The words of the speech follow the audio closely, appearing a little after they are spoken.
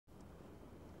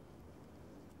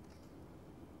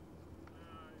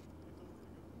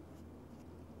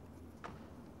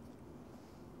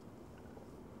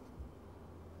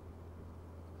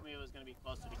going to be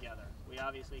closer together. We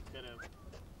obviously could have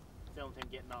filmed him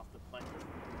getting off the plane.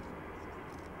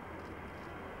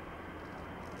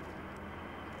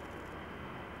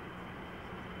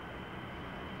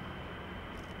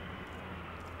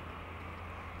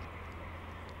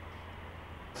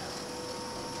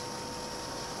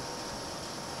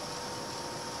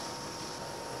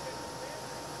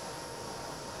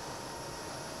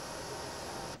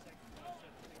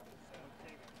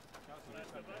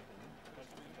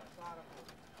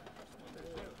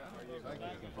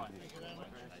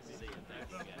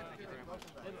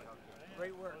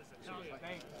 Great work.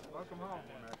 Thanks. Welcome home.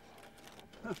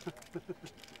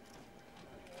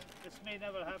 This may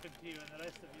never happen to you in the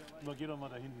rest of your life. Na, geh doch mal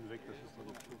da hinten weg, das ist doch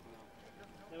so.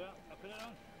 Yeah, well, I put it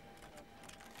on.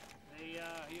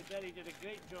 You bet he did a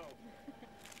great job.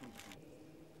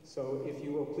 So if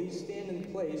you will please stand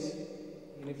in place,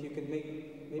 and if you can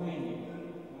make maybe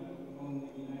on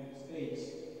the United States,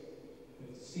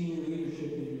 with senior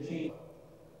leadership in your change.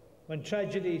 When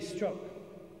tragedy struck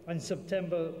on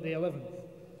September the 11th,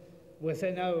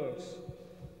 within hours,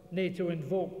 NATO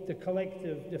invoked the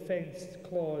collective defence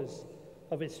clause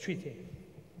of its treaty.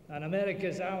 And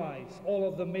America's allies, all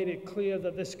of them made it clear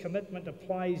that this commitment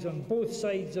applies on both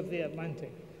sides of the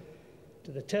Atlantic,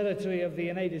 to the territory of the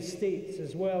United States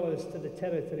as well as to the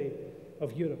territory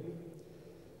of Europe.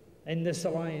 In this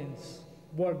alliance,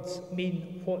 words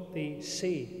mean what they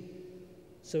say.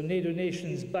 So NATO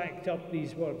nations backed up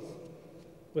these words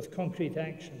with concrete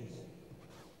actions.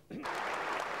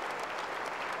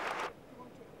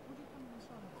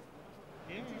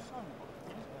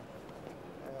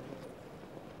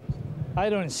 I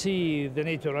don't see the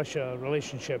NATO-Russia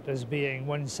relationship as being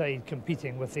one side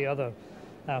competing with the other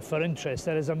for interest.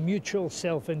 There is a mutual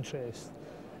self-interest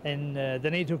in the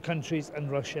NATO countries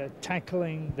and Russia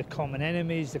tackling the common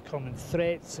enemies, the common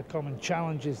threats, the common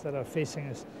challenges that are facing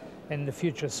us in the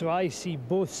future. So I see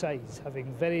both sides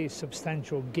having very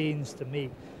substantial gains to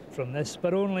make from this,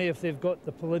 but only if they've got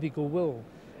the political will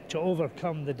to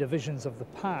overcome the divisions of the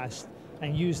past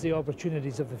and use the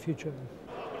opportunities of the future.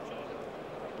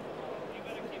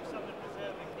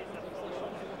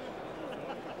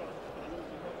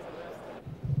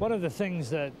 One of the things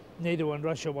that NATO and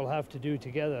Russia will have to do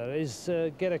together is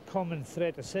get a common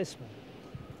threat assessment,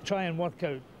 try and work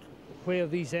out where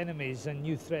these enemies and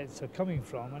new threats are coming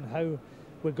from and how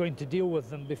we're going to deal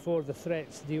with them before the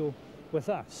threats deal with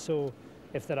us. So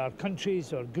if there are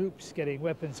countries or groups getting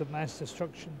weapons of mass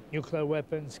destruction, nuclear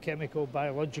weapons, chemical,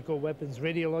 biological weapons,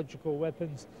 radiological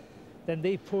weapons, then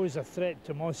they pose a threat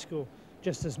to Moscow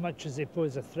just as much as they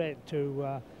pose a threat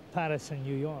to Paris and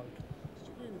New York.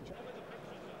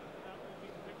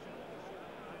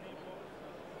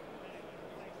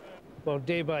 Well,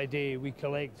 day by day we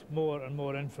collect more and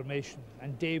more information,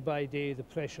 and day by day the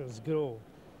pressures grow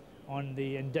on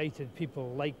the indicted people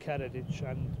like Karadzic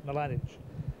and Mladic.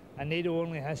 And NATO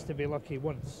only has to be lucky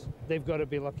once. They've got to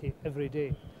be lucky every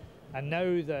day. And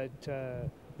now that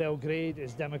Belgrade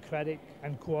is democratic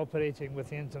and cooperating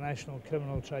with the International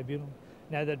Criminal Tribunal,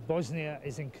 now that Bosnia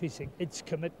is increasing its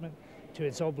commitment to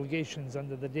its obligations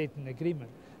under the Dayton Agreement,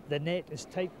 the net is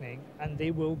tightening and they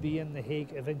will be in The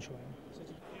Hague eventually.